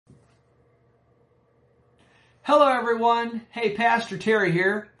Hello everyone. Hey, Pastor Terry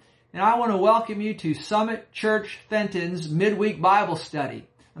here, and I want to welcome you to Summit Church Fenton's Midweek Bible Study.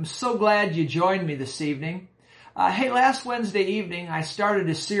 I'm so glad you joined me this evening. Last Wednesday evening I started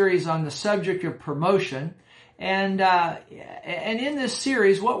a series on the subject of promotion, and in this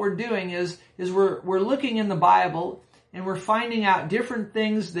series what we're doing is we're looking in the Bible and we're finding out different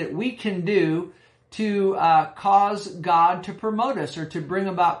things that we can do to cause God to promote us or to bring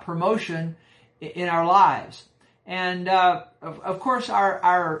about promotion in our lives. And of course,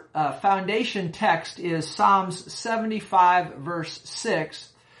 our foundation text is Psalms 75, verse 6,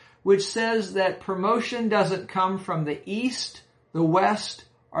 which says that promotion doesn't come from the east, the west,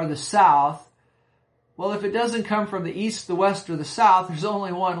 or the south. Well, if it doesn't come from the east, the west, or the south, there's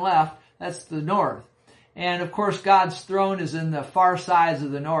only one left. That's the north. And of course, God's throne is in the far sides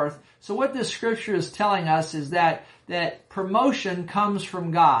of the north. So what this scripture is telling us is that promotion comes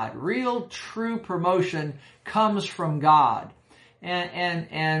from God. Real, true promotion comes from God.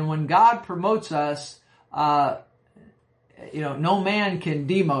 And when God promotes us, no man can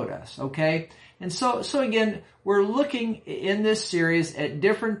demote us, okay? And so again, we're looking in this series at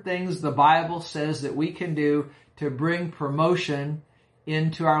different things the Bible says that we can do to bring promotion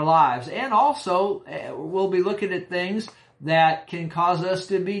into our lives. And also, we'll be looking at things that can cause us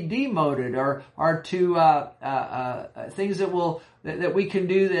to be demoted or to things that we can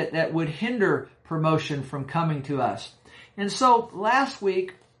do that would hinder promotion from coming to us. And so last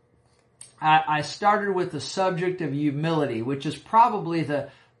week I started with the subject of humility, which is probably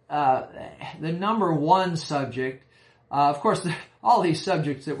the number one subject. Of course, all these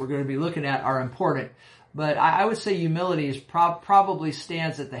subjects that we're going to be looking at are important, but I would say humility is probably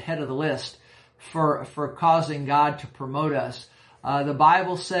stands at the head of the list for causing God to promote us. The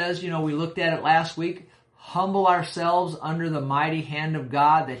Bible says, we looked at it last week, humble ourselves under the mighty hand of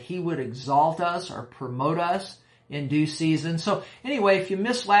God that He would exalt us or promote us in due season. So anyway, if you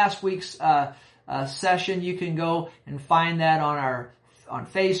missed last week's session, you can go and find that on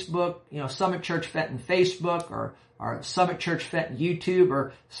Facebook, Summit Church Fenton Facebook or Summit Church Fenton YouTube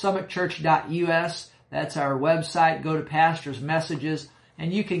or summitchurch.us. That's our website. Go to Pastor's Messages,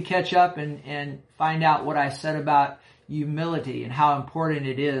 and you can catch up and find out what I said about humility and how important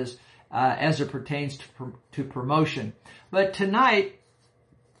it is as it pertains to promotion. But tonight,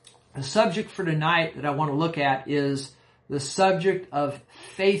 the subject for tonight that I want to look at is the subject of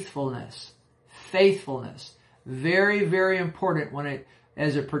faithfulness. Faithfulness. Very, very important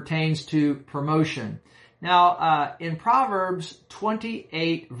as it pertains to promotion. Now, in Proverbs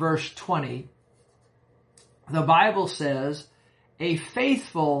 28, verse 20, the Bible says, a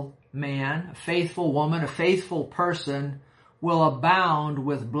faithful man, a faithful woman, a faithful person will abound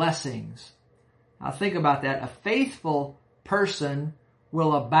with blessings. Now think about that. A faithful person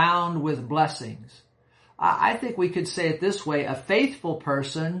will abound with blessings. I think we could say it this way. A faithful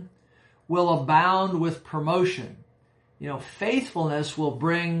person will abound with promotion. Faithfulness will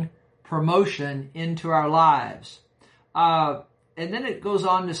bring promotion into our lives. And then it goes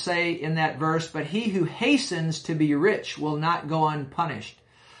on to say in that verse, but he who hastens to be rich will not go unpunished.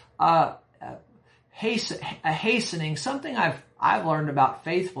 Hastening, something I've learned about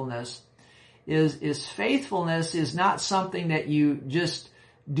faithfulness is faithfulness is not something that you just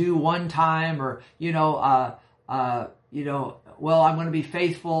do one time or, I'm going to be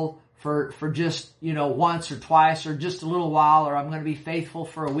faithful for just, once or twice or just a little while, or I'm going to be faithful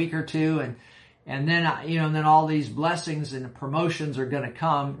for a week or two and then, then all these blessings and promotions are going to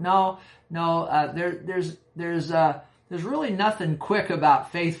come. No, there's really nothing quick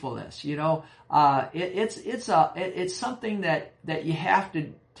about faithfulness. It's something that you have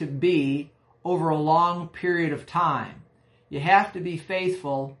to be over a long period of time. You have to be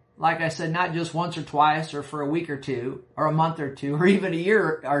faithful, like I said, not just once or twice or for a week or two or a month or two or even a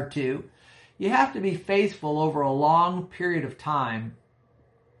year or two. You have to be faithful over a long period of time.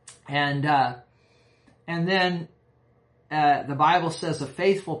 And then the Bible says a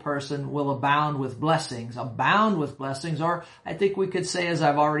faithful person will abound with blessings, or I think we could say, as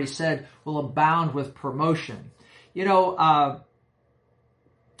I've already said, will abound with promotion.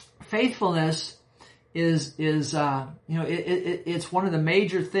 Faithfulness is it's one of the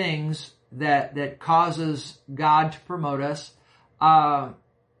major things that causes God to promote us. In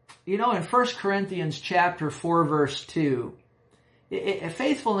 1 Corinthians chapter 4, verse 2,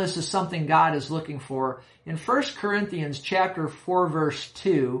 faithfulness is something God is looking for. In 1 Corinthians chapter 4, verse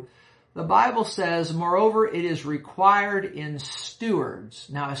 2, the Bible says, moreover, it is required in stewards.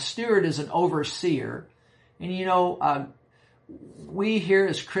 Now, a steward is an overseer. And we here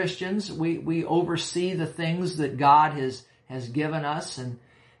as Christians, we oversee the things that God has given us.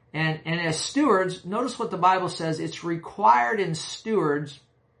 And as stewards, notice what the Bible says. It's required in stewards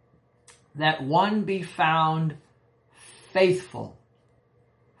that one be found faithful.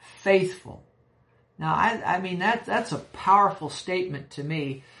 Faithful. Now, I mean, that's a powerful statement to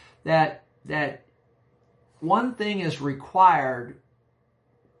me, that one thing is required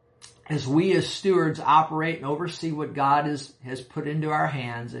as we as stewards operate and oversee what God has put into our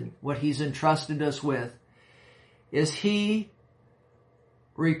hands and what He's entrusted us with, is He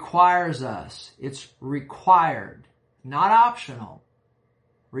requires us. It's required, not optional,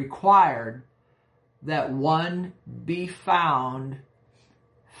 required that one be found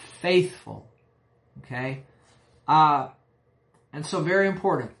faithful. Okay? And so very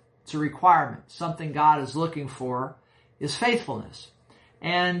important. It's a requirement. Something God is looking for is faithfulness.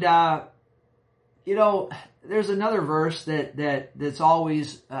 And, there's another verse that's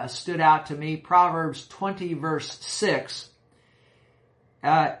always stood out to me. Proverbs 20 verse 6.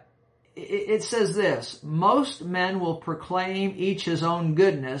 It says this: most men will proclaim each his own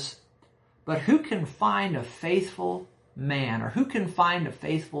goodness, but who can find a faithful man, or who can find a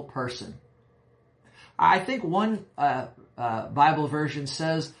faithful person? I think one Bible version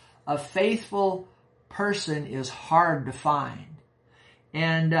says a faithful person is hard to find.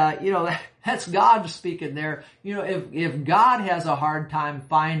 And, that's God speaking there. If God has a hard time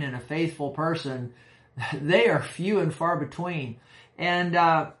finding a faithful person, they are few and far between. And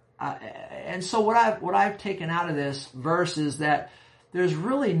so what I've taken out of this verse is that there's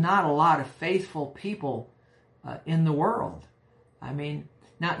really not a lot of faithful people in the world. I mean,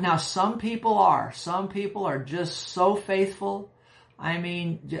 now some people are just so faithful. I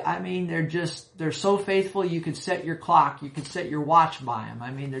mean, they're so faithful you could set your clock, you could set your watch by them.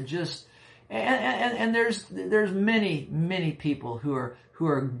 I mean, they're just, and there's many people who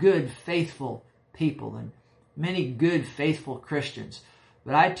are good, faithful people, and many good, faithful Christians.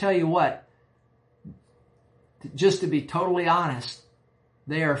 But I tell you what, just to be totally honest,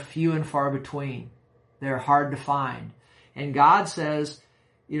 they are few and far between. They're hard to find. And God says,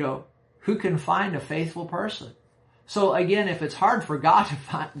 who can find a faithful person? So again, if it's hard for God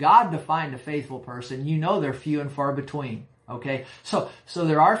to find a faithful person, they're few and far between. Okay, so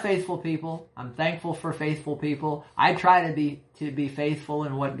there are faithful people. I'm thankful for faithful people. I try to be faithful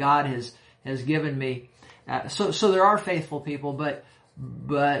in what God has given me. So there are faithful people, but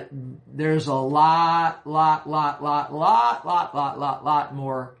there's a lot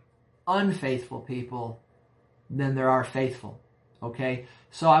more unfaithful people than there are faithful. Okay,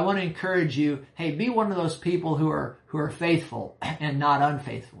 so I want to encourage you, hey, be one of those people who are faithful and not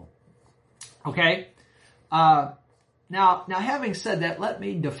unfaithful. Okay? Now having said that, let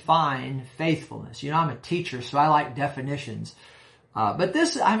me define faithfulness. I'm a teacher, so I like definitions. But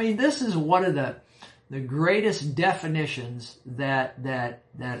this is one of the greatest definitions that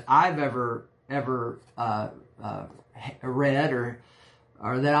I've ever read or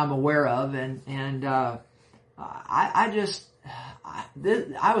that I'm aware of, and I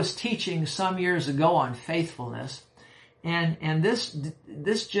was teaching some years ago on faithfulness, and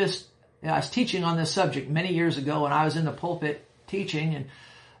this just, I was teaching on this subject many years ago, and I was in the pulpit teaching, and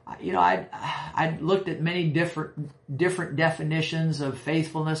I looked at many different definitions of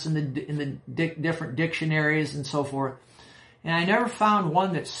faithfulness in the different dictionaries and so forth, and I never found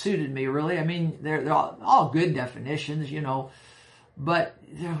one that suited me really. I mean, they're all good definitions, but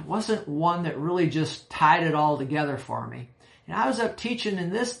there wasn't one that really just tied it all together for me. And I was up teaching,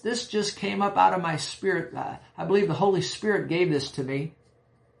 and this just came up out of my spirit. I believe the Holy Spirit gave this to me.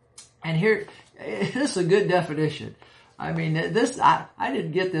 And here, this is a good definition. I mean, I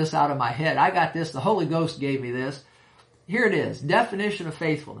didn't get this out of my head. I got this. The Holy Ghost gave me this. Here it is. Definition of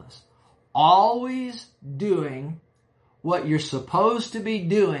faithfulness: always doing what you're supposed to be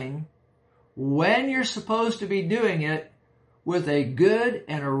doing when you're supposed to be doing it with a good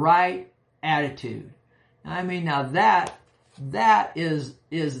and a right attitude. I mean, now that is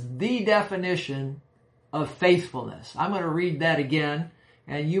the definition of faithfulness. I'm going to read that again.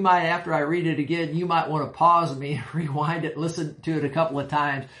 And you might, after I read it again, you might want to pause me, rewind it, listen to it a couple of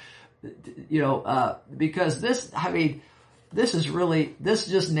times, because this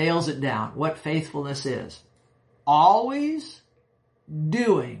just nails it down, what faithfulness is. Always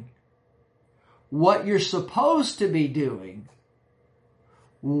doing what you're supposed to be doing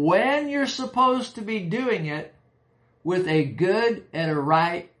when you're supposed to be doing it with a good and a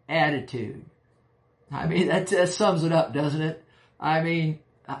right attitude. I mean, that sums it up, doesn't it? I mean,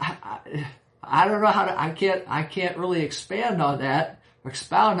 I don't know how to, I can't really expound on it.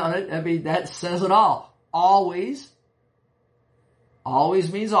 I mean, that says it all. Always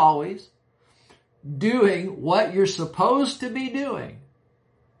means always. Doing what you're supposed to be doing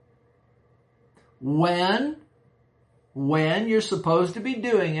when you're supposed to be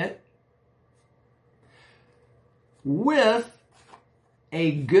doing it with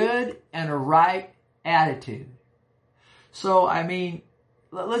a good and a right attitude. So, I mean,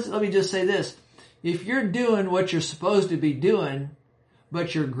 let me just say this. If you're doing what you're supposed to be doing,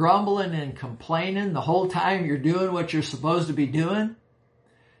 but you're grumbling and complaining the whole time you're doing what you're supposed to be doing,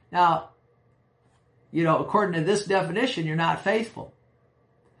 now, according to this definition, you're not faithful.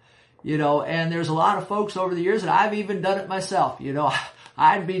 And there's a lot of folks over the years, and I've even done it myself.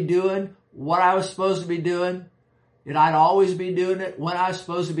 I'd be doing what I was supposed to be doing, and I'd always be doing it when I was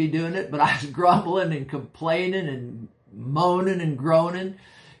supposed to be doing it, but I was grumbling and complaining and moaning and groaning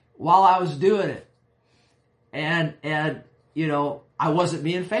while I was doing it. And I wasn't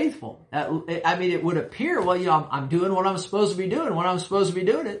being faithful. It would appear, I'm doing what I'm supposed to be doing when I'm supposed to be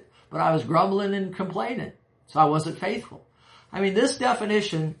doing it, but I was grumbling and complaining, so I wasn't faithful. This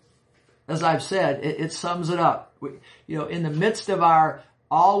definition, as I've said, it sums it up. In the midst of our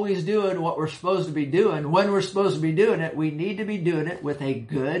always doing what we're supposed to be doing, when we're supposed to be doing it, we need to be doing it with a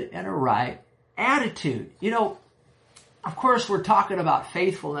good and a right attitude. Of course, we're talking about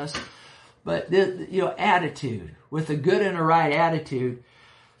faithfulness, but attitude, with a good and a right attitude.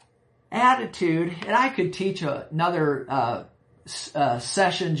 Attitude, and I could teach another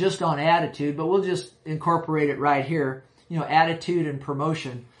session just on attitude, but we'll just incorporate it right here. Attitude and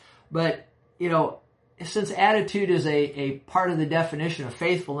promotion. But, since attitude is a part of the definition of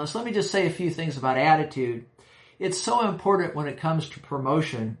faithfulness, let me just say a few things about attitude. It's so important when it comes to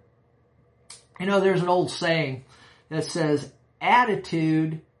promotion. There's an old saying that says,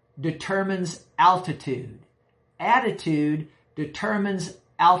 attitude determines altitude. Attitude determines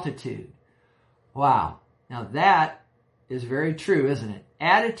altitude. Wow. Now that is very true, isn't it?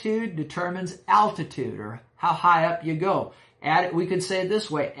 Attitude determines altitude, or how high up you go. We could say it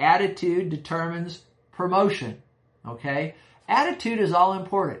this way: attitude determines promotion. Okay? Attitude is all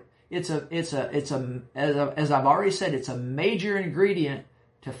important. It's as I've already said, it's a major ingredient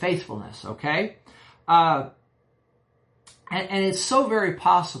to faithfulness. Okay? And it's so very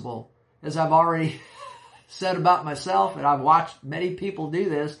possible, as I've already said about myself, and I've watched many people do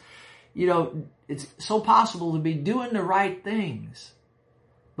this, it's so possible to be doing the right things,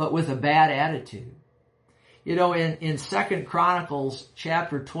 but with a bad attitude. In 2 Chronicles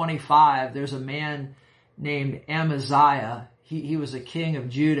chapter 25, there's a man named Amaziah. He was a king of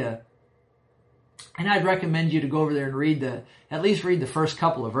Judah. And I'd recommend you to go over there and at least read the first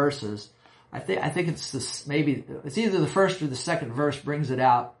couple of verses. I think it's either the first or the second verse brings it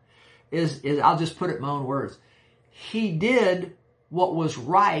out. I'll just put it in my own words. He did what was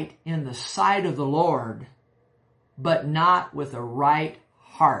right in the sight of the Lord, but not with a right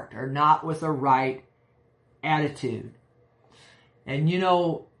heart, or not with a right attitude. And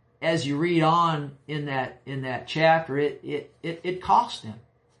as you read on in that chapter, it cost him.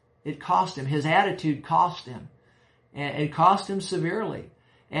 It cost him. His attitude cost him. And it cost him severely.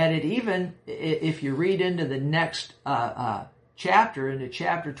 And it even, if you read into the next chapter, into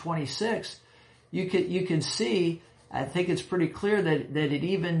chapter 26, you can see, I think it's pretty clear that it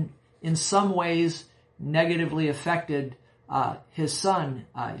even in some ways negatively affected his son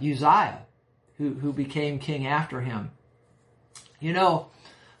Uzziah, who became king after him.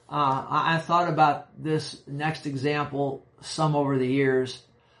 I thought about this next example some over the years.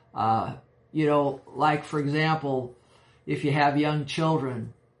 Like for example, if you have young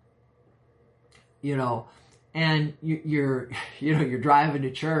children, and you're driving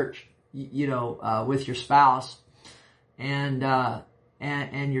to church, with your spouse, and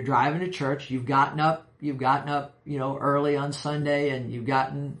you're driving to church. You've gotten up, early on Sunday, and you've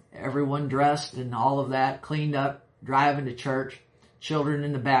gotten everyone dressed and all of that, cleaned up, driving to church, children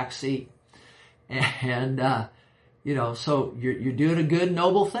in the back seat. And, so you're doing a good,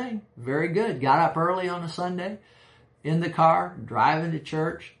 noble thing. Very good. Got up early on a Sunday, in the car, driving to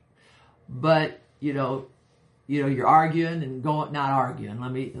church. But, you're arguing and not arguing.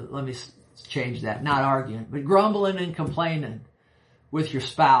 Let me change that. Not arguing, but grumbling and complaining with your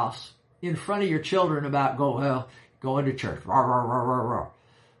spouse in front of your children about going to church. Rah, rah, rah, rah, rah.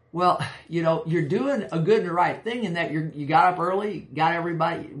 Well, you're doing a good and the right thing in that you got up early, got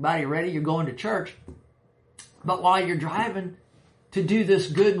everybody ready, you're going to church. But while you're driving to do this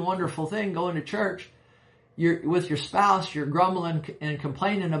good and wonderful thing, going to church, you're with your spouse, you're grumbling and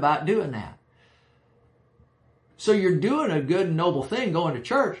complaining about doing that. So you're doing a good and noble thing, going to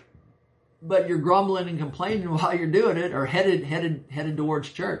church, but you're grumbling and complaining while you're doing it, or headed towards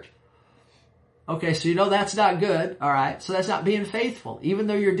church. Okay, so that's not good, all right? So that's not being faithful. Even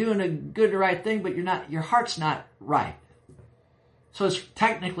though you're doing a good and right thing, but your heart's not right. So it's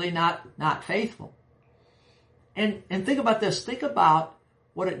technically not faithful. And think about this. Think about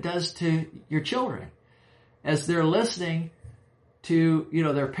what it does to your children as they're listening to,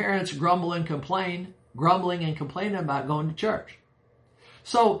 their parents grumbling and complaining about going to church.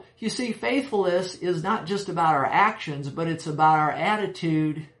 So, you see, faithfulness is not just about our actions, but it's about our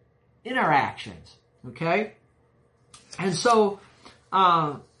attitude in our actions. Okay? And so,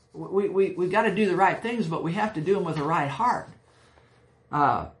 we've got to do the right things, but we have to do them with the right heart.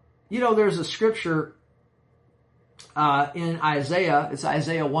 There's a scripture in Isaiah, it's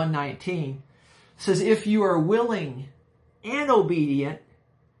Isaiah 1:19, it says, if you are willing and obedient,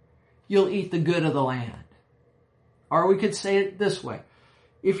 you'll eat the good of the land. Or we could say it this way.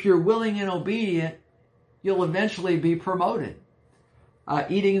 If you're willing and obedient, you'll eventually be promoted.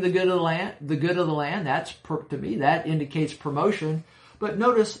 Eating the good of the land, to me, that indicates promotion. But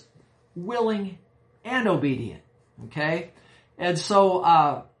notice, willing and obedient. Okay? And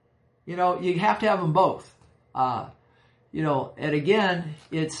so, you have to have them both. And again,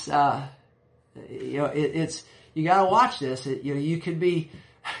 it's, you gotta watch this. You could be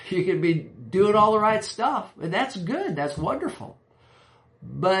doing all the right stuff, and that's good. That's wonderful.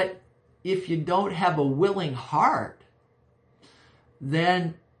 But if you don't have a willing heart,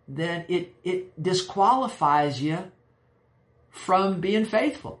 then it disqualifies you from being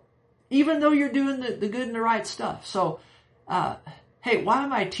faithful, even though you're doing the good and the right stuff. So, hey, why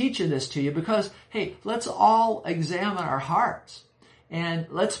am I teaching this to you? Because, hey, let's all examine our hearts. And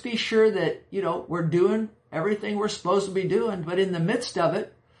let's be sure that, we're doing everything we're supposed to be doing. But in the midst of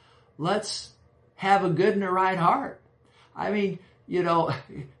it, let's have a good and a right heart. I mean,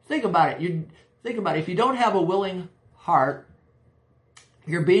 think about it. If you don't have a willing heart,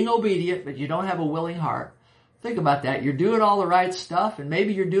 you're being obedient, but you don't have a willing heart. Think about that. You're doing all the right stuff, and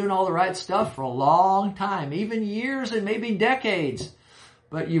maybe you're doing all the right stuff for a long time, even years and maybe decades.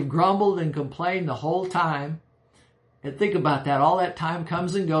 But you've grumbled and complained the whole time. And think about that. All that time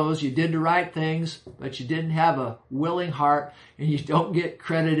comes and goes. You did the right things, but you didn't have a willing heart, and you don't get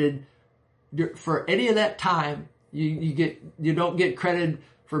credited for any of that time. You don't get credited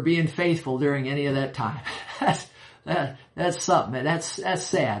for being faithful during any of that time. That's something. That's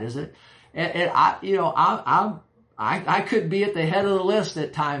sad, isn't it? And I could be at the head of the list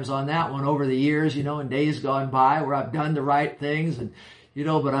at times on that one over the years, in days gone by where I've done the right things, and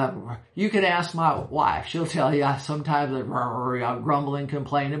but you can ask my wife. She'll tell you sometimes I'm grumbling,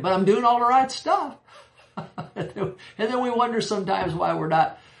 complaining, but I'm doing all the right stuff. And then we wonder sometimes why we're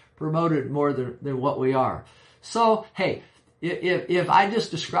not promoted more than what we are. So, hey, if I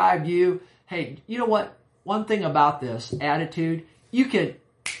just described you, hey, you know what? One thing about this attitude, you can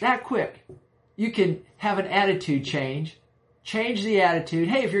have an attitude change. Change the attitude.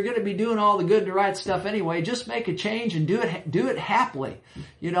 Hey, if you're going to be doing all the good and the right stuff anyway, just make a change and do it happily.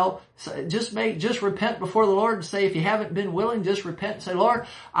 So just repent before the Lord and say, if you haven't been willing, just repent and say, Lord,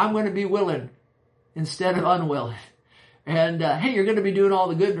 I'm going to be willing instead of unwilling. And, hey, you're going to be doing all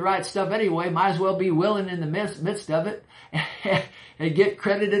the good and the right stuff anyway. Might as well be willing in the midst of it and get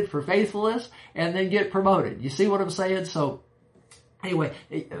credited for faithfulness and then get promoted. You see what I'm saying? So, anyway,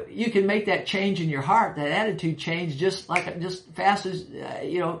 you can make that change in your heart, that attitude change, just fast as,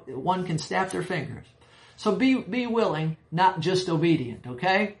 one can snap their fingers. So be willing, not just obedient,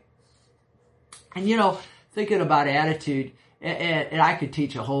 okay? And, thinking about attitude, and I could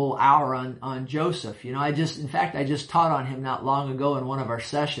teach a whole hour on Joseph. I just taught on him not long ago in one of our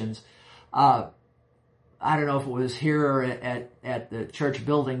sessions. I don't know if it was here or at the church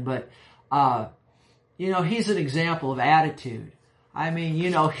building, but, he's an example of attitude. I mean, he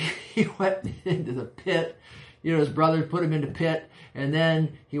went into the pit. His brothers put him in the pit, and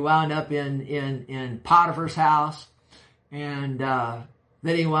then he wound up in Potiphar's house, and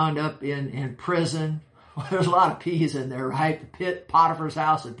then he wound up in prison. Well, there's a lot of P's in there, right? The pit, Potiphar's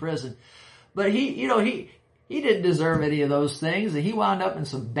house, and prison. But he didn't deserve any of those things, and he wound up in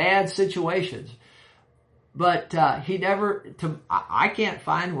some bad situations. But I can't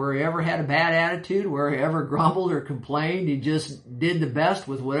find where he ever had a bad attitude, where he ever grumbled or complained. He just did the best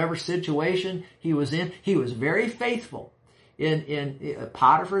with whatever situation he was in. He was very faithful in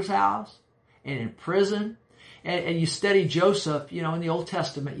Potiphar's house and in prison. And you study Joseph, in the Old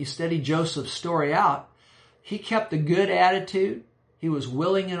Testament, you study Joseph's story out. He kept a good attitude. He was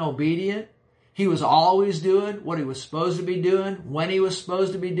willing and obedient. He was always doing what he was supposed to be doing, when he was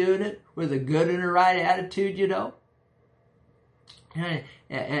supposed to be doing it, with a good and a right attitude, And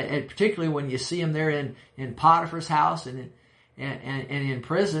particularly when you see him there in Potiphar's house and in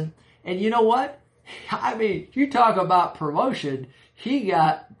prison. And you know what? I mean, you talk about promotion. He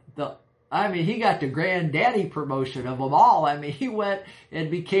got I mean, he got the granddaddy promotion of them all. I mean, he went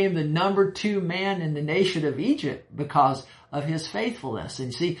and became the number 2 man in the nation of Egypt because of his faithfulness.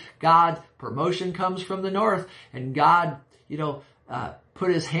 And you see, promotion comes from the north, and God,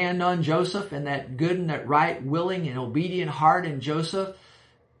 put his hand on Joseph, and that good and that right, willing and obedient heart in Joseph,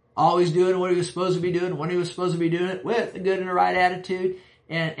 always doing what he was supposed to be doing, when he was supposed to be doing it, with the good and the right attitude.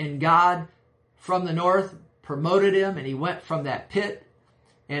 And God, from the north, promoted him, and he went from that pit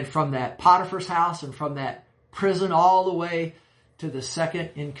and from that Potiphar's house and from that prison all the way to the second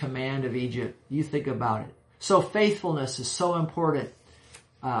in command of Egypt. You think about it. So faithfulness is so important.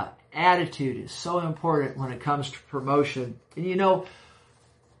 Attitude is so important when it comes to promotion. And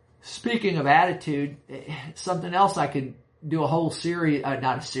speaking of attitude, something else I could do a whole series,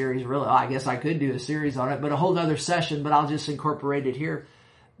 not a series really, I guess I could do a series on it, but a whole other session, but I'll just incorporate it here.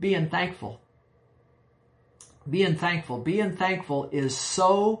 Being thankful. Being thankful. Being thankful is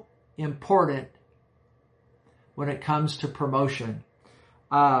so important when it comes to promotion.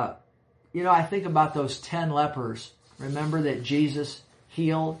 I think about those 10 lepers. Remember that Jesus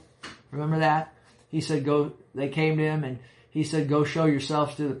healed? Remember that? He said, they came to him and he said, go show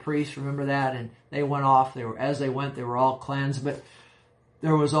yourselves to the priest. Remember that? And they went off. As they went, they were all cleansed. But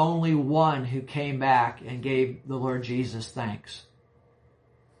there was only one who came back and gave the Lord Jesus thanks.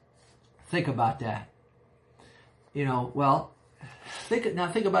 Think about that. Think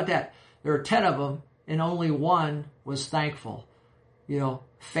about that. There are 10 of them and only one was thankful.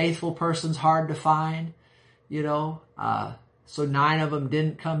 Faithful person's hard to find, so 9 of them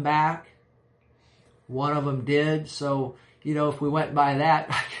didn't come back. 1 of them did. So, if we went by that,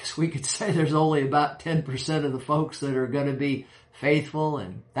 I guess we could say there's only about 10% of the folks that are going to be faithful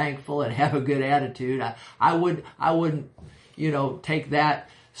and thankful and have a good attitude. I wouldn't, take that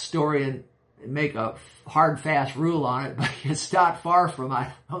story and make a hard, fast rule on it, but it's not far from,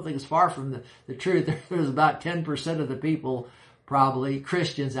 I don't think it's far from the truth. There's about 10% of the people, probably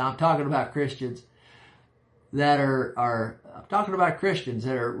Christians. Now I'm talking about Christians that are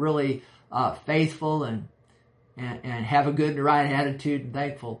really faithful and have a good and right attitude and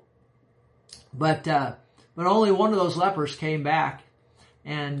thankful. But only one of those lepers came back,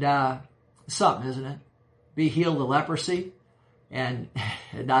 and something, isn't it? Be healed of leprosy and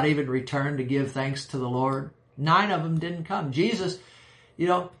not even return to give thanks to the Lord. 9 of them didn't come. Jesus,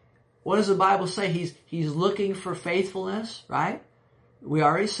 what does the Bible say? He's looking for faithfulness, right? We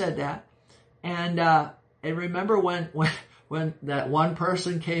already said that. And remember when that one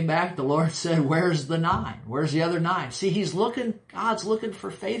person came back, the Lord said, where's the 9? Where's the other 9? See, God's looking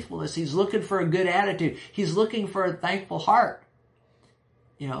for faithfulness. He's looking for a good attitude. He's looking for a thankful heart.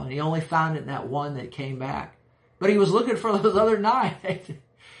 And he only found it in that one that came back. But he was looking for those other 9.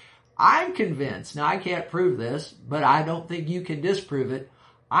 I'm convinced, now I can't prove this, but I don't think you can disprove it.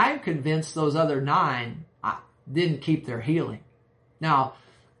 I'm convinced those other 9 didn't keep their healing. Now,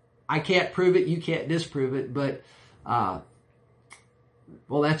 I can't prove it, you can't disprove it, but,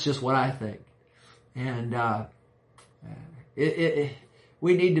 that's just what I think. And,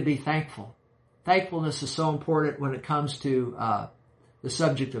 we need to be thankful. Thankfulness is so important when it comes to, the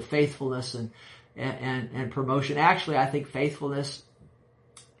subject of faithfulness and promotion. Actually, I think faithfulness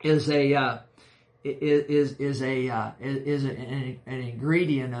is an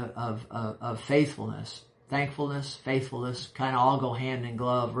ingredient of faithfulness. Thankfulness, faithfulness, kind of all go hand in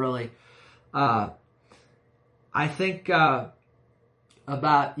glove, really. I think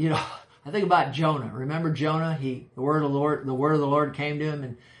about Jonah. Remember Jonah? The word of the Lord came to him,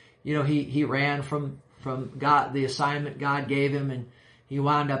 and he ran from God, the assignment God gave him, and he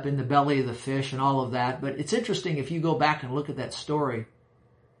wound up in the belly of the fish and all of that. But it's interesting if you go back and look at that story.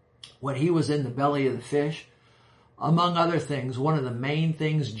 When he was in the belly of the fish, among other things, one of the main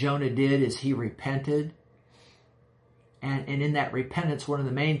things Jonah did is he repented. And in that repentance, one of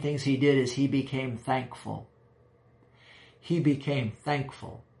the main things he did is he became thankful. He became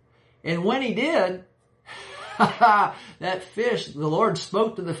thankful. And when he did, that fish, the Lord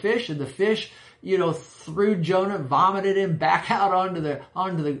spoke to the fish, and the fish, threw Jonah, vomited him back out onto the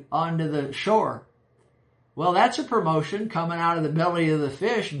shore. Well, that's a promotion, coming out of the belly of the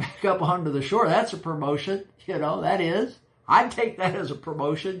fish back up onto the shore. That's a promotion, that is. I'd take that as a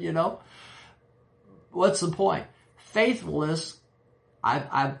promotion, What's the point? Faithfulness,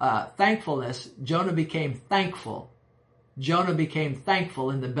 thankfulness, Jonah became thankful. Jonah became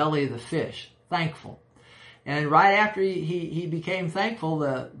thankful in the belly of the fish. Thankful. And right after he became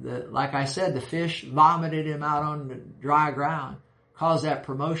thankful, like I said, the fish vomited him out on the dry ground, caused that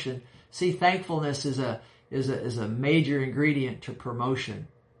promotion. See, thankfulness is a major ingredient to promotion.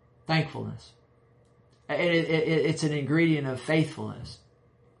 Thankfulness. It's an ingredient of faithfulness.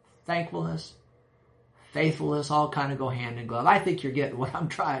 thankfulness, faithfulness, all kind of go hand in glove. I think you're getting what I'm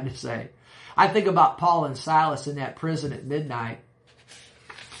trying to say. I think about Paul and Silas in that prison at midnight.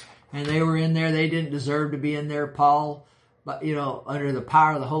 And they were in there. They didn't deserve to be in there. Paul, but under the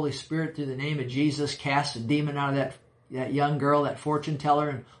power of the Holy Spirit through the name of Jesus, cast a demon out of that young girl, that fortune teller.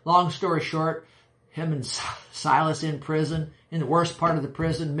 And long story short, him and Silas in prison, in the worst part of the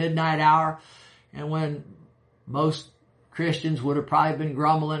prison, midnight hour. And when most Christians would have probably been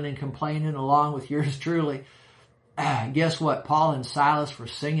grumbling and complaining along with yours truly, guess what? Paul and Silas were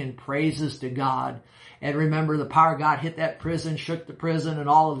singing praises to God. And remember, the power of God hit that prison, shook the prison and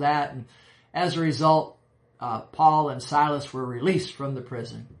all of that. And as a result, Paul and Silas were released from the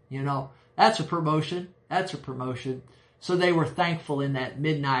prison. That's a promotion. That's a promotion. So they were thankful in that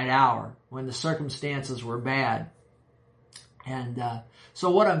midnight hour when the circumstances were bad. And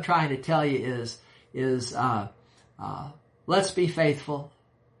so what I'm trying to tell you is let's be faithful.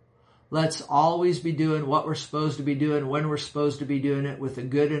 Let's always be doing what we're supposed to be doing when we're supposed to be doing it with a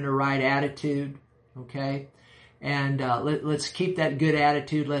good and a right attitude. Okay? And let's keep that good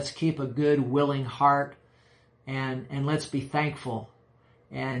attitude. Let's keep a good, willing heart. And let's be thankful.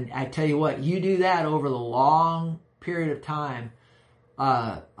 And I tell you what, you do that over the long period of time,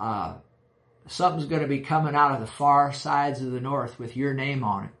 something's going to be coming out of the far sides of the north with your name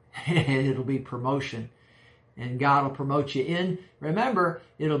on it. It'll be promotion. And God will promote you in. Remember,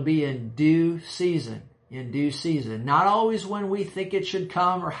 it'll be in due season. In due season. Not always when we think it should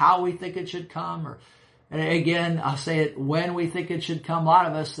come or how we think it should come. And again, I'll say it when we think it should come. A lot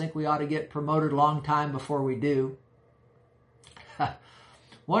of us think we ought to get promoted a long time before we do.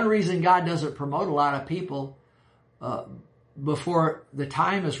 One reason God doesn't promote a lot of people before the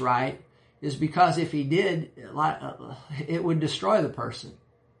time is right is because if He did, it would destroy the person.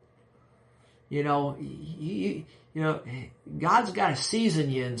 God's got to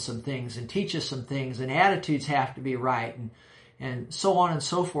season you in some things and teach you some things, and attitudes have to be right, and so on and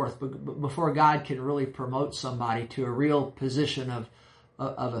so forth, before God can really promote somebody to a real position of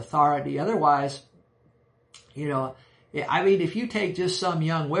authority. Otherwise, if you take just some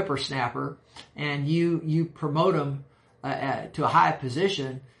young whippersnapper and you promote them to a high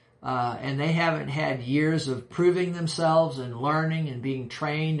position, and they haven't had years of proving themselves and learning and being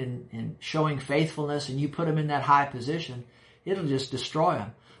trained and showing faithfulness, and you put them in that high position, it'll just destroy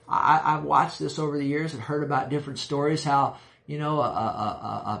them. I've watched this over the years and heard about different stories how,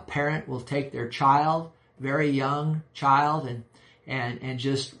 a parent will take their child, very young child, and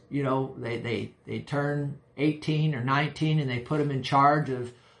just, they turn 18 or 19 and they put them in charge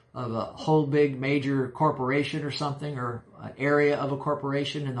of a whole big major corporation or something, or an area of a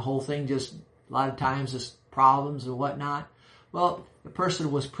corporation, and the whole thing just, a lot of times, is problems and whatnot. Well, the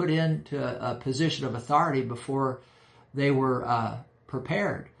person was put into a position of authority before they were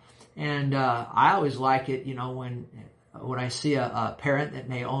prepared. And I always like it, when I see a parent that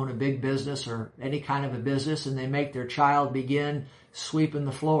may own a big business or any kind of a business, and they make their child begin sweeping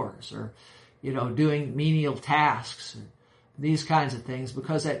the floors or, doing menial tasks, and these kinds of things,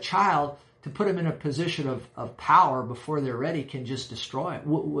 because that child, to put them in a position of power before they're ready, can just destroy them,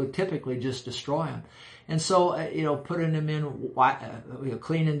 would typically just destroy them. And so, putting them in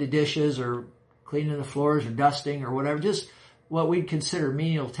cleaning the dishes or cleaning the floors or dusting or whatever, just what we'd consider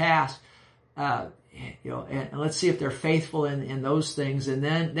menial tasks, and let's see if they're faithful in those things, and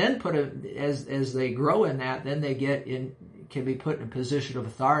then put them, as they grow in that, then they can be put in a position of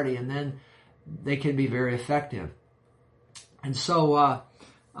authority, and then they can be very effective. And so,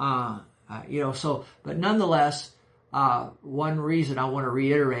 but nonetheless, one reason I want to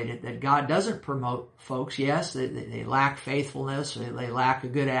reiterate it, that God doesn't promote folks. Yes, they lack faithfulness, they lack a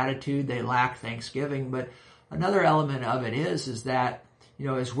good attitude, they lack thanksgiving, but another element of it is that,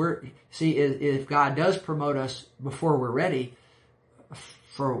 if God does promote us before we're ready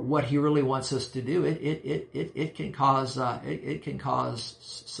for what He really wants us to do, it can cause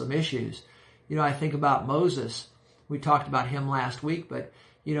some issues. I think about Moses. We talked about him last week, but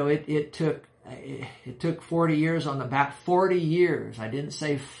it took 40 years on the back. 40 years. I didn't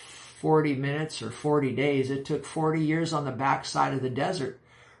say 40 minutes or 40 days. It took 40 years on the backside of the desert,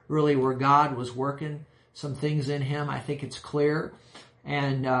 really, where God was working some things in him. I think it's clear.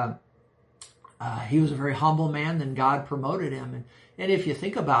 And he was a very humble man. Then God promoted him. And if you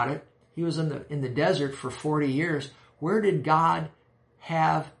think about it, he was in the desert for 40 years. Where did God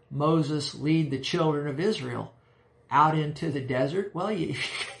have Moses lead the children of Israel? Out into the desert? Well, you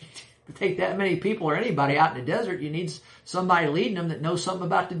take that many people or anybody out in the desert, you need somebody leading them that knows something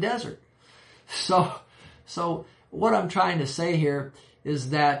about the desert. So what I'm trying to say here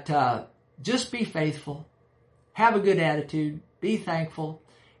is that just be faithful, have a good attitude, be thankful,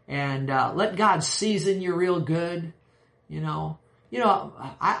 and let God season you real good.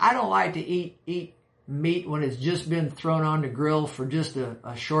 I don't like to eat meat when it's just been thrown on the grill for just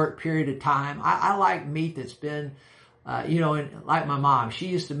a short period of time. I like meat that's been, and like my mom, she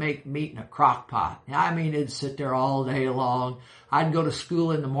used to make meat in a crock pot. I mean, it'd sit there all day long. I'd go to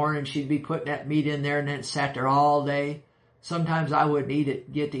school in the morning, she'd be putting that meat in there, and then it sat there all day. Sometimes I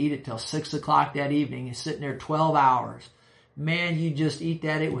wouldn't get to eat it till 6 o'clock that evening. It's sitting there 12 hours. Man, you just eat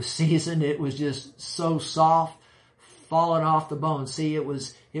that. It was seasoned. It was just so soft, falling off the bone. See, it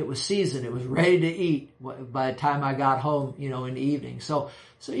was seasoned. It was ready to eat by the time I got home, in the evening. So,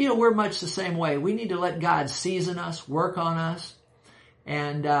 we're much the same way. We need to let God season us, work on us.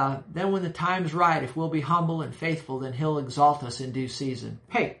 And then when the time's right, if we'll be humble and faithful, then He'll exalt us in due season.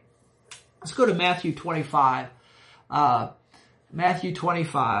 Hey, let's go to Matthew 25. Matthew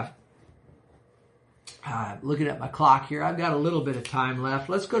 25. Looking at my clock here, I've got a little bit of time left.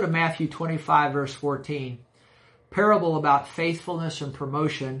 Let's go to Matthew 25, verse 14. Parable about faithfulness and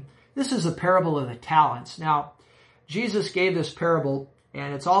promotion. This is a parable of the talents. Now, Jesus gave this parable,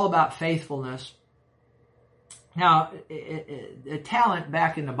 and it's all about faithfulness. Now, a talent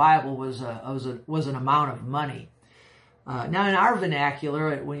back in the Bible was an amount of money. Now, in our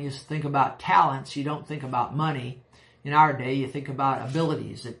vernacular, when you think about talents, you don't think about money. In our day, you think about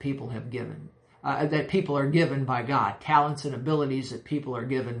abilities that people have given, that people are given by God. Talents and abilities that people are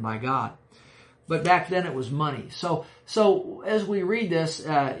given by God. But back then it was money. So as we read this,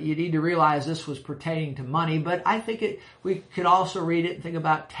 you need to realize this was pertaining to money. But I think we could also read it and think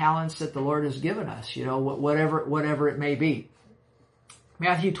about talents that the Lord has given us. Whatever it may be.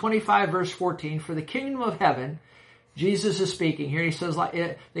 Matthew 25 verse 14. For the kingdom of heaven, Jesus is speaking here. He says,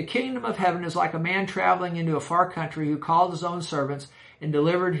 the kingdom of heaven is like a man traveling into a far country who called his own servants and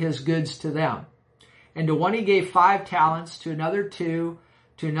delivered his goods to them. And to one he gave 5 talents, to another 2,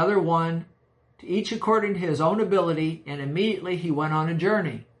 to another 1, to each according to his own ability, and immediately he went on a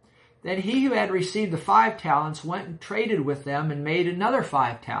journey. Then he who had received the 5 talents went and traded with them and made another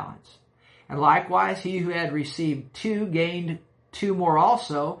 5 talents. And likewise he who had received 2 gained 2 more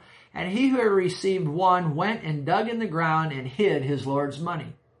also, and he who had received 1 went and dug in the ground and hid his Lord's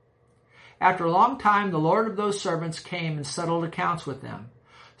money. After a long time the Lord of those servants came and settled accounts with them.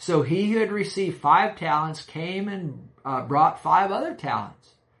 So he who had received 5 talents came and brought 5 other talents,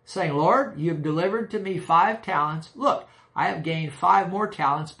 saying, Lord, you have delivered to me 5 talents. Look, I have gained 5 more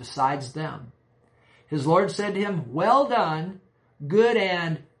talents besides them. His Lord said to him, well done, good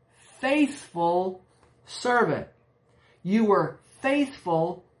and faithful servant. You were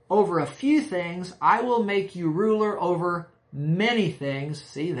faithful over a few things. I will make you ruler over many things.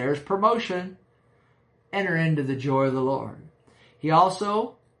 See, there's promotion. Enter into the joy of the Lord. He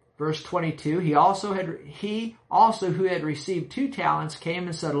also, verse 22, he also who had received 2 talents came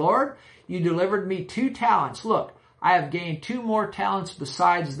and said, Lord, you delivered me 2 talents. Look, I have gained 2 more talents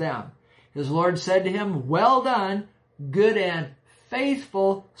besides them. His Lord said to him, well done, good and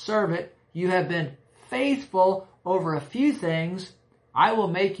faithful servant. You have been faithful over a few things. I will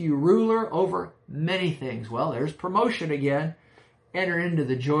make you ruler over many things. Well, there's promotion again. Enter into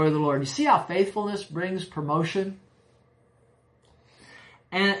the joy of the Lord. You see how faithfulness brings promotion?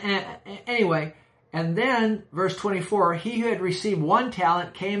 And anyway, and then verse 24, he who had received 1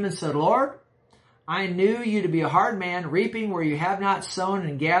 talent came and said, Lord, I knew you to be a hard man, reaping where you have not sown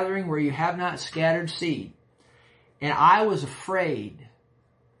and gathering where you have not scattered seed. And I was afraid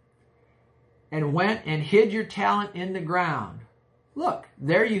and went and hid your talent in the ground. Look,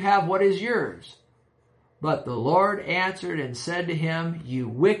 there you have what is yours. But the Lord answered and said to him, you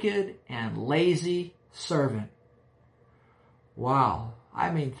wicked and lazy servant. Wow. I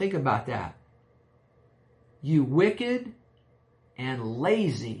mean, think about that. You wicked and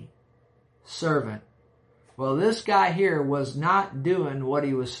lazy servant. Well, this guy here was not doing what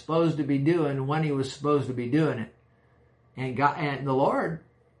he was supposed to be doing when he was supposed to be doing it. And the Lord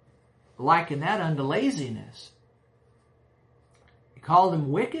likened that unto laziness. He called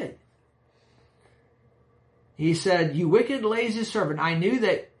him wicked. He said, you wicked, lazy servant, I knew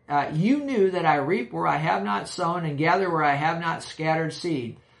that you knew that I reap where I have not sown and gather where I have not scattered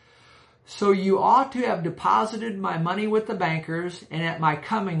seed. So you ought to have deposited my money with the bankers, and at my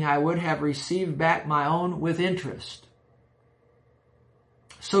coming I would have received back my own with interest.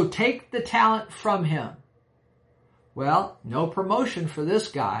 So take the talent from him. Well, no promotion for this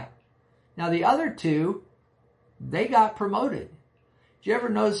guy. Now the other 2, they got promoted. Did you ever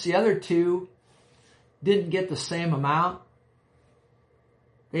notice the other 2 didn't get the same amount?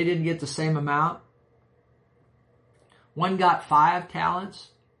 They didn't get the same amount. One got 5 talents.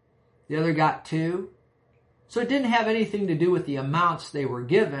 The other got 2. So it didn't have anything to do with the amounts they were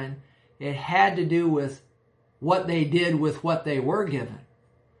given. It had to do with what they did with what they were given.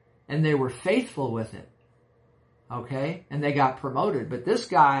 And they were faithful with it. Okay? And they got promoted. But this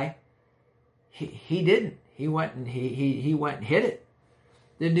guy, he didn't. He went and he went and hid it.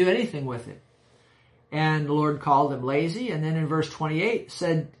 Didn't do anything with it. And the Lord called him lazy. And then in verse 28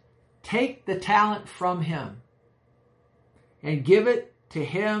 said, take the talent from him and give it to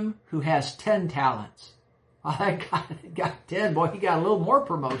him who has 10 talents. Oh, that guy got 10. Boy, he got a little more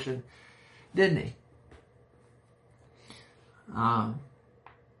promotion, didn't he? Wow,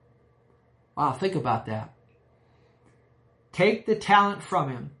 think about that. Take the talent from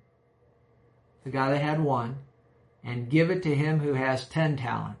him, the guy that had 1, and give it to him who has 10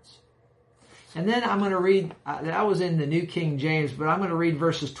 talents. And then I'm going to read, that was in the New King James, but I'm going to read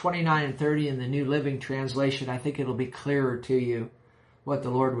verses 29 and 30 in the New Living Translation. I think it'll be clearer to you what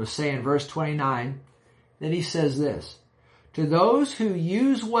the Lord was saying. Verse 29, then he says this, to those who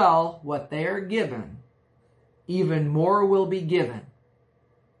use well what they are given, even more will be given,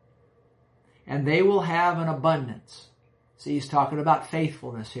 and they will have an abundance. See, he's talking about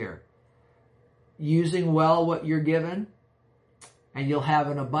faithfulness here. Using well what you're given, and you'll have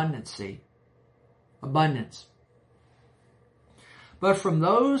an abundance. See? Abundance. But from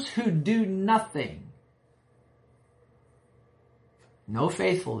those who do nothing, no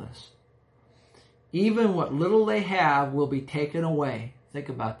faithfulness, even what little they have will be taken away. Think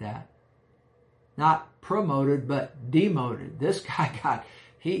about that. Not promoted, but demoted. This guy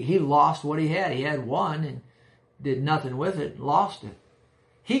he lost what he had. He had 1 and did nothing with it, lost it.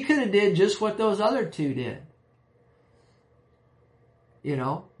 He could have did just what those other 2 did.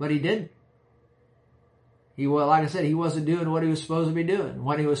 But he didn't. Like I said, he wasn't doing what he was supposed to be doing,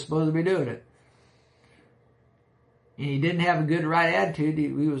 when he was supposed to be doing it. And he didn't have a good right attitude. He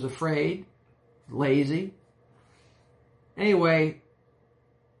was afraid, lazy. Anyway,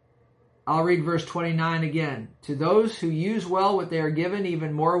 I'll read verse 29 again. To those who use well what they are given,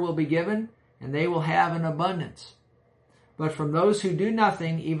 even more will be given, and they will have an abundance. But from those who do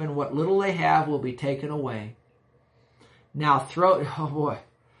nothing, even what little they have will be taken away. Now throw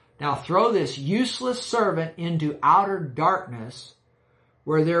this useless servant into outer darkness,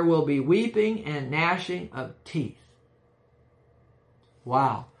 where there will be weeping and gnashing of teeth.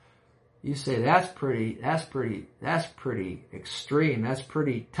 Wow. You say that's pretty extreme. That's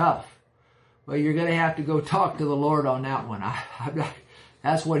pretty tough. Well, you're going to have to go talk to the Lord on that one.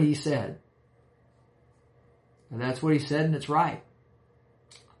 That's what he said. And that's what he said, and it's right.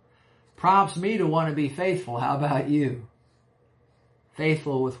 Prompts me to want to be faithful. How about you?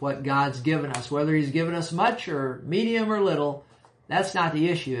 Faithful with what God's given us. Whether he's given us much or medium or little, that's not the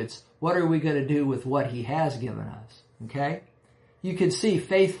issue. It's what are we going to do with what he has given us. Okay? You can see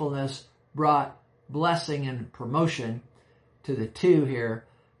faithfulness brought blessing and promotion to the 2 here.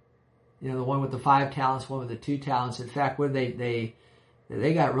 The one with the 5 talents, one with the 2 talents. In fact, when they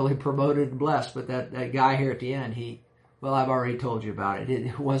got really promoted and blessed, but that guy here at the end, I've already told you about it.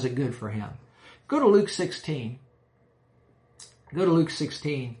 It wasn't good for him. Go to Luke 16. Go to Luke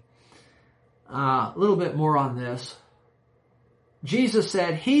 16. A little bit more on this. Jesus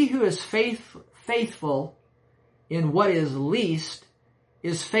said, he who is faithful in what is least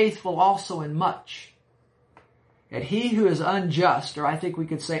is faithful also in much. And he who is unjust, or I think we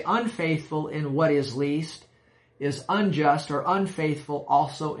could say unfaithful in what is least, is unjust or unfaithful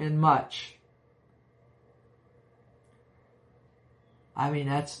also in much.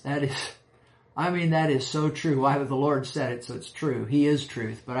 That is so true. Why the Lord said it, so it's true. He is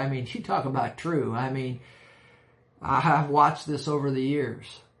truth. But you talk about true. I have watched this over the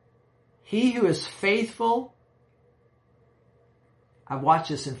years. He who is faithful, I've watched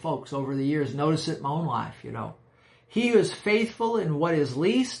this in folks over the years, notice it in my own life, He who is faithful in what is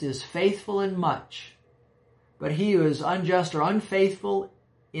least is faithful in much. But he who is unjust or unfaithful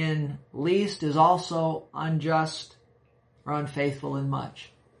in least is also unjust or unfaithful in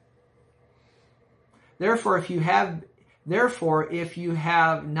much. Therefore, if you have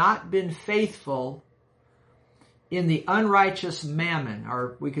not been faithful in the unrighteous mammon,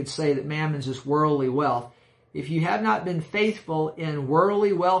 or we could say that mammon is just worldly wealth, if you have not been faithful in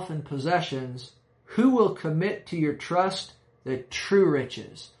worldly wealth and possessions, who will commit to your trust the true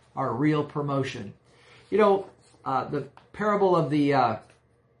riches, or real promotion? The parable of the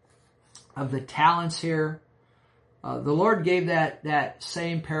talents here, the Lord gave that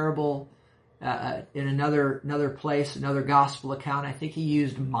same parable in another place, another gospel account. I think he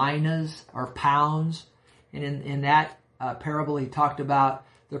used minas or pounds, and in that parable he talked about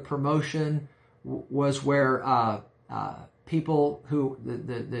the promotion was where people who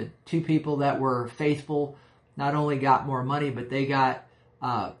the 2 people that were faithful not only got more money, but they got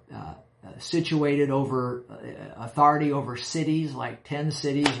situated over authority over cities, like 10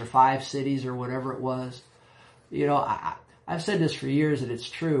 cities or 5 cities or whatever it was. You know, I've said this for years that it's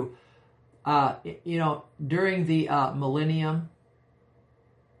true. You know, during the millennium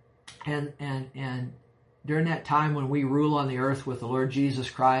and during that time when we rule on the earth with the Lord Jesus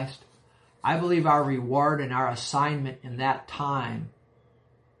Christ, I believe our reward and our assignment in that time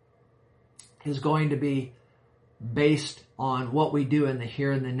is going to be based on what we do in the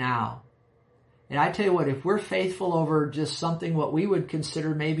here and the now. And I tell you what, if we're faithful over just something what we would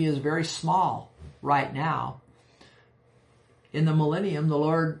consider maybe as very small right now, in the millennium, the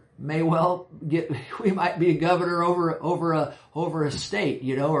Lord may well we might be a governor over a state,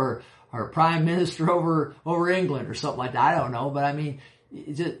 you know, or prime minister over England or something like that. I don't know, but I mean,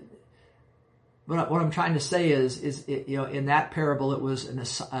 what I'm trying to say is you know, in that parable it was an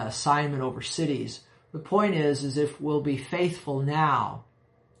assignment over cities. The point is if we'll be faithful now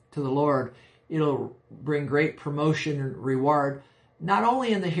to the Lord, it'll bring great promotion and reward, not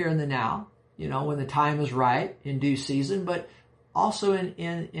only in the here and the now, you know, when the time is right, in due season, but also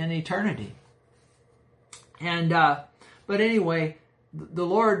in eternity. And but anyway, the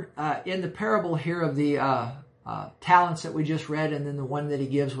Lord in the parable here of the talents that we just read, and then the one that he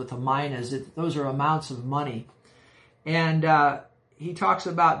gives with the minas, those are amounts of money. And he talks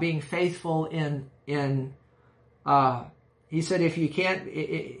about being faithful in he said if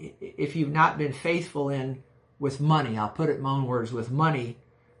you've not been faithful with money, I'll put it in my own words, with money,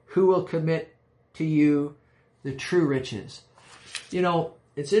 who will commit to you the true riches? You know,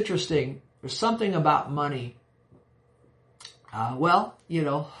 it's interesting. There's something about money. Well, you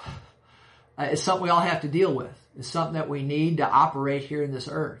know, it's something we all have to deal with. It's something that we need to operate here in this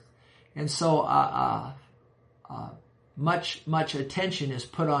earth. And so much attention is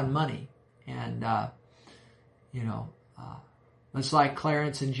put on money. And, you know, it's like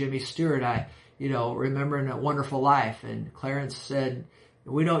Clarence and Jimmy Stewart. I remember in A Wonderful Life, and Clarence said,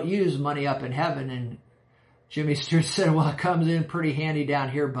 we don't use money up in heaven. And Jimmy Stewart said, well, it comes in pretty handy down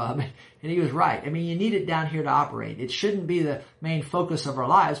here, bub. And he was right. I mean, you need it down here to operate. It shouldn't be the main focus of our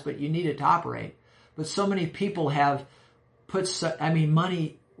lives, but you need it to operate. But so many people have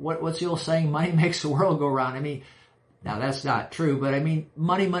money, what's the old saying? Money makes the world go round. I mean, now that's not true, but I mean,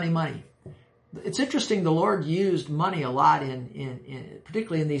 money. It's interesting, the Lord used money a lot in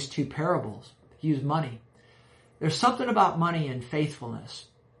particularly in these two parables. He used money. There's something about money and faithfulness.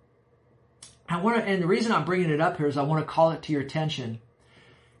 And the reason I'm bringing it up here is I want to call it to your attention,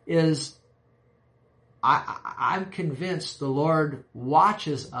 is I'm convinced the Lord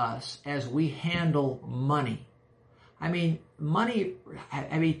watches us as we handle money. I mean,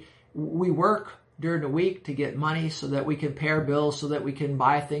 we work during the week to get money so that we can pay our bills, so that we can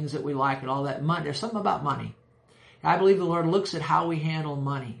buy things that we like and all that money. There's something about money. I believe the Lord looks at how we handle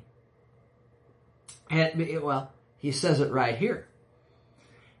money. And, well, he says it right here.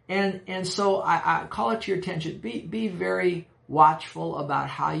 And so I call it to your attention. Be very watchful about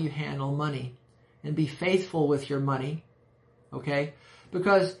how you handle money, and be faithful with your money. Okay?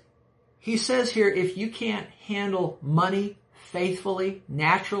 Because he says here, if you can't handle money faithfully,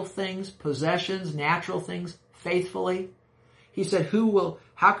 natural things, possessions, natural things faithfully, he said,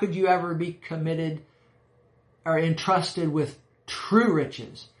 how could you ever be committed or entrusted with true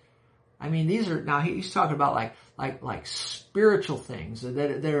riches? I mean, he's talking about like spiritual things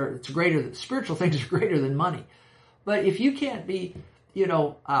spiritual things are greater than money. But if you can't be,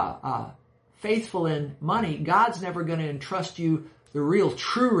 faithful in money, God's never going to entrust you the real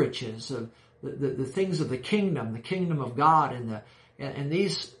true riches of the things of the kingdom of God, and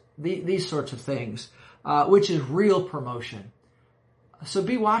these sorts of things, which is real promotion. So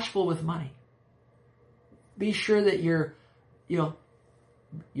be watchful with money. Be sure that you're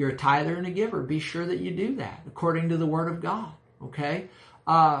a tither and a giver. Be sure that you do that according to the Word of God. Okay.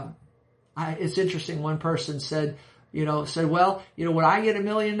 It's interesting. One person said, well, when I get $1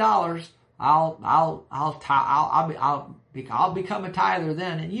 million, I'll become a tither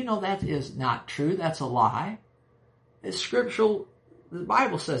then. And that is not true. That's a lie. It's scriptural. The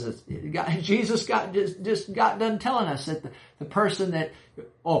Bible says it. Jesus just got done telling us that the person that,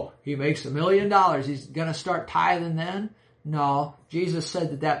 he makes $1 million, he's going to start tithing then. No, Jesus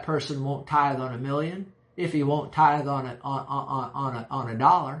said that person won't tithe on $1 million if he won't tithe on a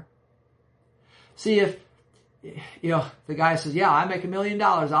dollar. See, if the guy says, yeah, I make $1 million,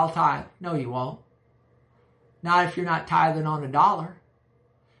 I'll tithe. No, you won't. Not if you're not tithing on a dollar.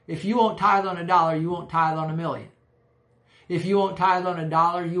 If you won't tithe on a dollar, you won't tithe on $1 million. If you won't tithe on a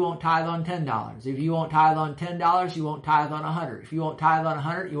dollar, you won't tithe on $10. If you won't tithe on $10, you won't tithe on 100. If you won't tithe on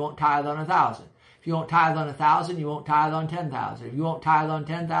 100, you won't tithe on 1,000. If you won't tithe on 1,000, you won't tithe on 10,000. If you won't tithe on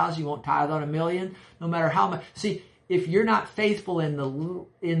 10,000, you won't tithe on 1,000,000. No matter how much. See, if you're not faithful in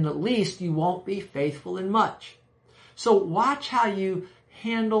the least, you won't be faithful in much. So watch how you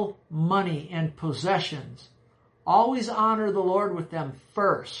handle money and possessions. Always honor the Lord with them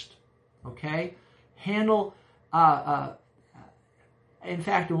first. Okay? Handle, in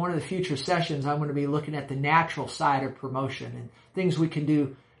fact, in one of the future sessions, I'm going to be looking at the natural side of promotion and things we can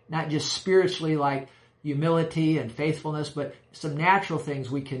do, not just spiritually like humility and faithfulness, but some natural things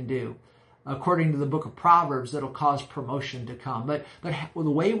we can do according to the book of Proverbs that'll cause promotion to come. But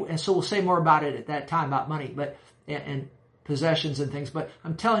the way, and so we'll say more about it at that time about money, but and possessions and things. But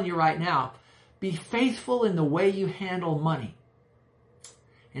I'm telling you right now, be faithful in the way you handle money,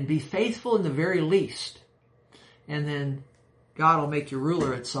 and be faithful in the very least, and then God will make you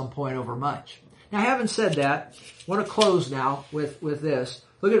ruler at some point over much. Now, having said that, I want to close now with this.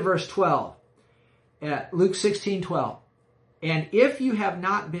 Look at verse 12. Luke 16:12. And if you have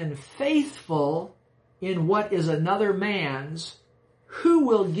not been faithful in what is another man's, who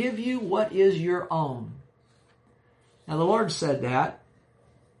will give you what is your own? Now, the Lord said that.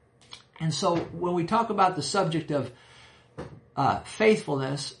 And so when we talk about the subject of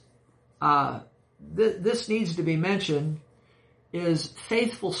faithfulness, this needs to be mentioned, is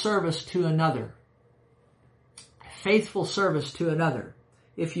faithful service to another. Faithful service to another.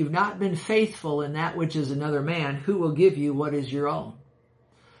 If you've not been faithful in that which is another man, who will give you what is your own?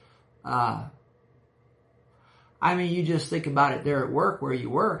 You just think about it there at work where you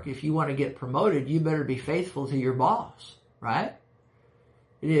work. If you want to get promoted, you better be faithful to your boss, right?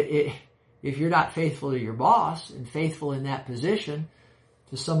 If you're not faithful to your boss and faithful in that position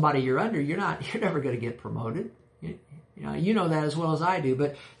to somebody you're under, you're never going to get promoted. You know that as well as I do.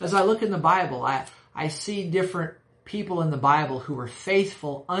 But as I look in the Bible, I see different people in the Bible who were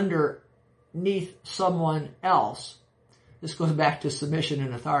faithful underneath someone else. This goes back to submission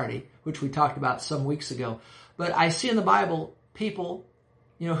and authority, which we talked about some weeks ago. But I see in the Bible people,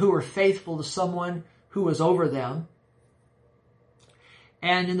 who were faithful to someone who was over them.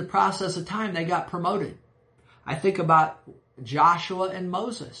 And in the process of time, they got promoted. I think about Joshua and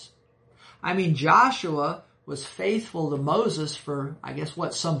Moses. Joshua was faithful to Moses for,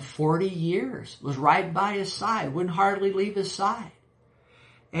 some 40 years. Was right by his side. Wouldn't hardly leave his side.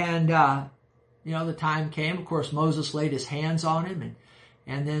 And, the time came. Of course, Moses laid his hands on him.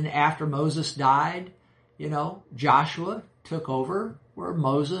 And then after Moses died, Joshua took over where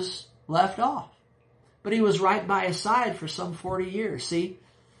Moses left off. But he was right by his side for some 40 years. See,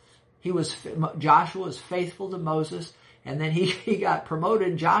 Joshua was faithful to Moses. And then he got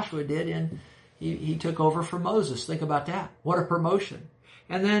promoted, Joshua did, and he took over for Moses. Think about that. What a promotion.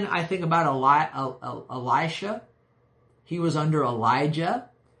 And then I think about Elisha. He was under Elijah,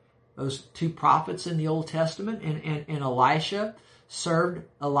 those two prophets in the Old Testament. And Elisha served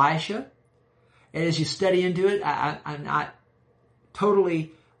Elisha. And as you study into it, I'm not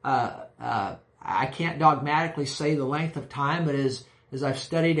totally, I can't dogmatically say the length of time, but as I've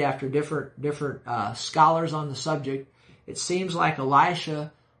studied after different scholars on the subject, it seems like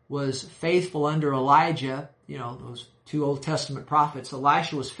Elisha was faithful under Elijah, those two Old Testament prophets.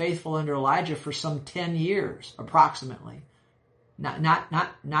 Elisha was faithful under Elijah for some 10 years, approximately.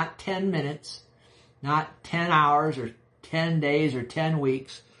 Not 10 minutes, not 10 hours or 10 days or 10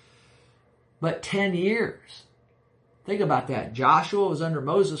 weeks, but 10 years. Think about that. Joshua was under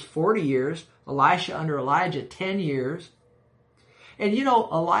Moses 40 years, Elisha under Elijah 10 years. And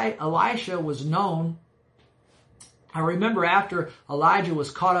Elisha was known. I remember after Elijah was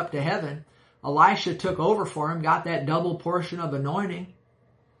caught up to heaven, Elisha took over for him, got that double portion of anointing.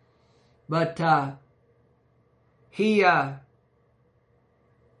 But he's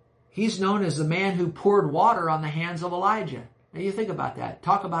known as the man who poured water on the hands of Elijah. Now you think about that.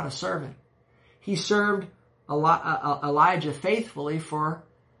 Talk about a servant. He served Elijah faithfully for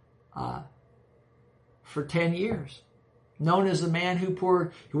 10 years. Known as the man who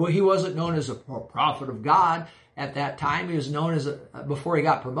poured. Well, he wasn't known as a prophet of God at that time. He was known as, before he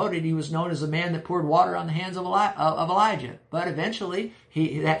got promoted, he was known as the man that poured water on the hands of Elijah. But eventually,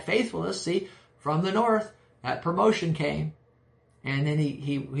 that faithfulness, from the north, that promotion came. And then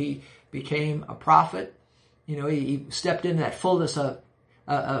he became a prophet. He stepped into that fullness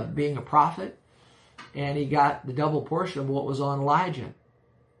of being a prophet. And he got the double portion of what was on Elijah.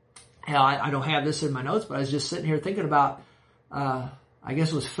 Now, I don't have this in my notes, but I was just sitting here thinking about, I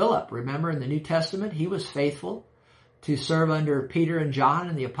guess it was Philip. Remember in the New Testament, he was faithful to serve under Peter and John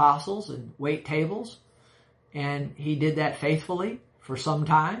and the apostles and wait tables. And he did that faithfully for some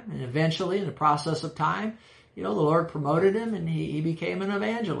time. And eventually, in the process of time, the Lord promoted him, and he became an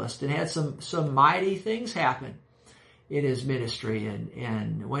evangelist and had some mighty things happen in his ministry,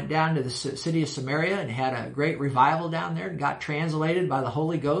 and went down to the city of Samaria and had a great revival down there and got translated by the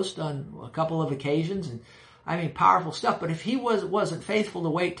Holy Ghost on a couple of occasions. And I mean, powerful stuff. But if he wasn't faithful to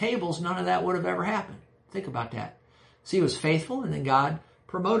wait tables, none of that would have ever happened. Think about that. So he was faithful, and then God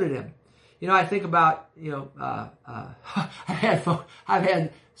promoted him. I think about, I've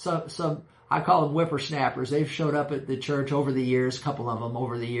had some, I call them whippersnappers. They've showed up at the church over the years, a couple of them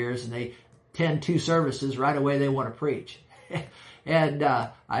over the years, and they attend 2 services right away. They want to preach. And,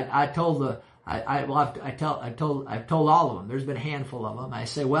 I've told all of them. There's been a handful of them. I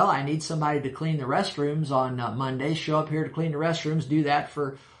say, well, I need somebody to clean the restrooms on Monday. Show up here to clean the restrooms. Do that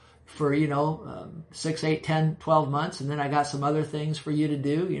for 6, 8, 10, 12 months. And then I got some other things for you to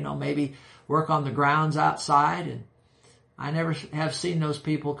do, maybe work on the grounds outside. And I never have seen those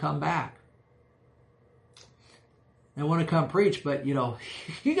people come back. They want to come preach, but you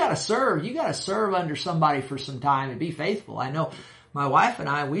got to serve. You got to serve under somebody for some time and be faithful. I know my wife and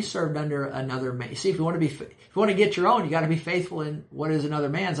I, we served under another man. See, if you want to get your own, you got to be faithful in what is another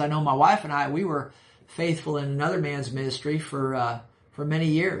man's. I know my wife and I, we were faithful in another man's ministry for many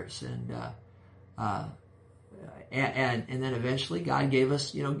years, and then eventually God gave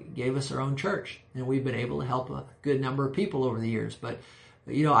us our own church, and we've been able to help a good number of people over the years. But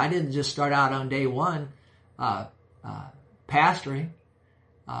I didn't just start out on day one pastoring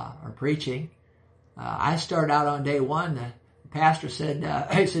or preaching. I started out on day one. The pastor said,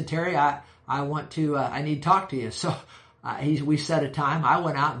 "He said, Terry, I need to talk to you." So we set a time. I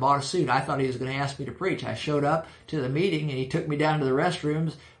went out and bought a suit. I thought he was going to ask me to preach. I showed up to the meeting, and he took me down to the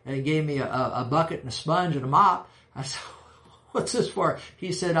restrooms and he gave me a bucket and a sponge and a mop. I said, "What's this for?"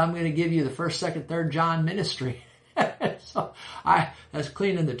 He said, "I'm going to give you the 1st, 2nd, 3rd John ministry." So I was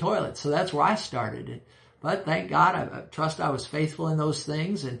cleaning the toilet. So that's where I started. But thank God, I trust I was faithful in those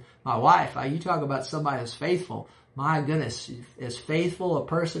things. And my wife, you talk about somebody who's faithful. My goodness, as faithful a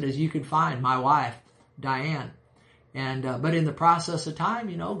person as you could find, my wife, Diane. And but in the process of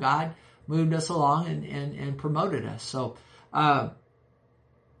time, God moved us along and promoted us. So I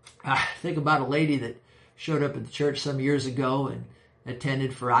think about a lady that showed up at the church some years ago and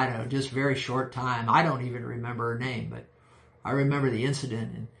attended for, just very short time. I don't even remember her name, but I remember the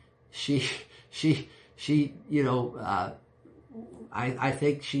incident. And she I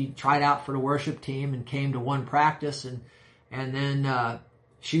think she tried out for the worship team and came to one practice, and then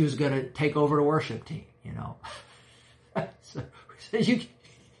she was going to take over the worship team. So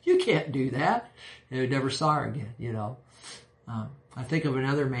you can't do that. And I never saw her again. I think of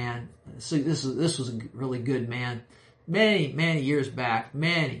another man. So this was a really good man, many years back,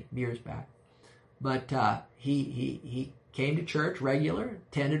 but he came to church regular,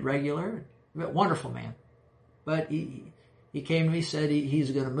 attended regular, wonderful man. But he came to me, said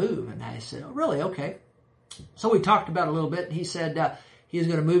he's going to move, and I said, "Oh, really? Okay." So we talked about it a little bit, and he said he was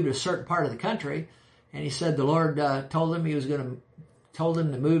going to move to a certain part of the country, and he said the Lord told him told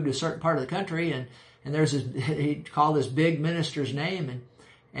him to move to a certain part of the country, and there's he called this big minister's name,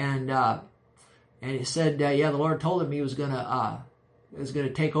 and he said, the Lord told him he was going to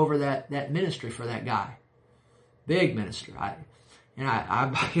take over that ministry for that guy, big minister. I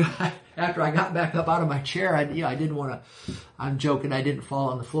after I got back up out of my chair, I didn't want to. I'm joking. I didn't fall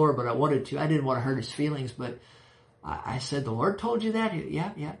on the floor, but I wanted to. I didn't want to hurt his feelings, but I said, "The Lord told you that?"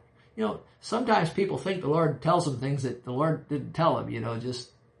 Yeah. Sometimes people think the Lord tells them things that the Lord didn't tell them.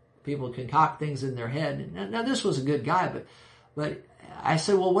 Just people concoct things in their head. Now this was a good guy, but I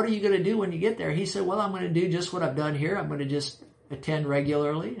said, "Well, what are you going to do when you get there?" He said, "Well, I'm going to do just what I've done here. I'm going to just attend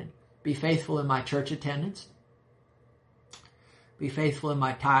regularly and be faithful in my church attendance. Be faithful in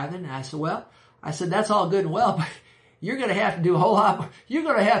my tithing." And I said, "That's all good and well, but you're going to have to do a whole lot. You're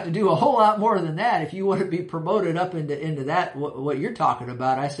going to have to do a whole lot more than that if you want to be promoted up into that what you're talking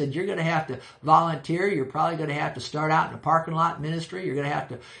about." I said, "You're going to have to volunteer. You're probably going to have to start out in a parking lot ministry. You're going to have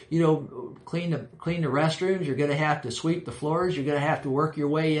to, clean the restrooms. You're going to have to sweep the floors. You're going to have to work your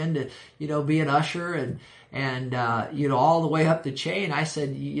way into, be an usher and all the way up the chain." I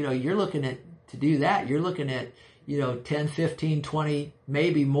said, "You're looking at to do that. You're looking at 10, 15, 20,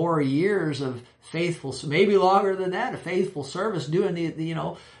 maybe more years of faithful, maybe longer than that, a faithful service doing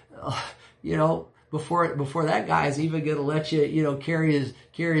before that guy's even going to let you, carry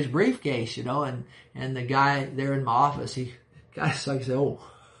his briefcase, and the guy there in my office, I said, "Oh,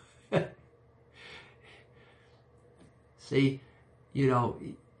 see,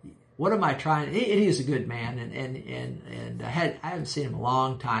 what am I trying?" He's a good man, and I haven't seen him in a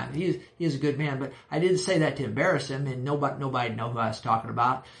long time. He's a good man, but I didn't say that to embarrass him, and nobody know who I was talking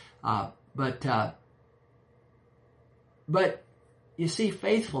about. But But you see,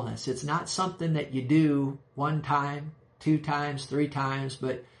 faithfulness, it's not something that you do one time, 2 times, 3 times,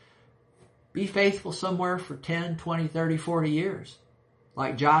 but be faithful somewhere for 10, 20, 30, 40 years.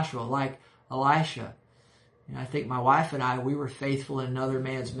 Like Joshua, like Elisha. And I think my wife and I, we were faithful in another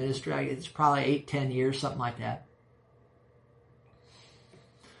man's ministry. It's probably 8, 10 years, something like that.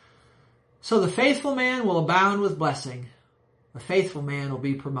 So the faithful man will abound with blessing. The faithful man will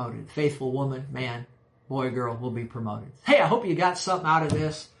be promoted. The faithful woman, man, boy, girl will be promoted. Hey, I hope you got something out of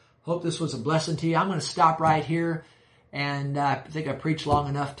this. Hope this was a blessing to you. I'm going to stop right here. And I think I preached long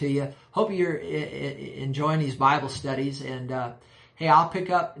enough to you. Hope you're enjoying these Bible studies. And hey, I'll pick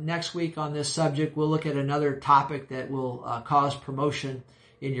up next week on this subject. We'll look at another topic that will cause promotion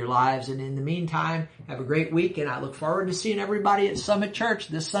in your lives. And in the meantime, have a great week. And I look forward to seeing everybody at Summit Church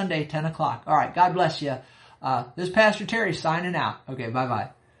this Sunday, 10 o'clock. All right, God bless you. This is Pastor Terry signing out. Okay, bye-bye.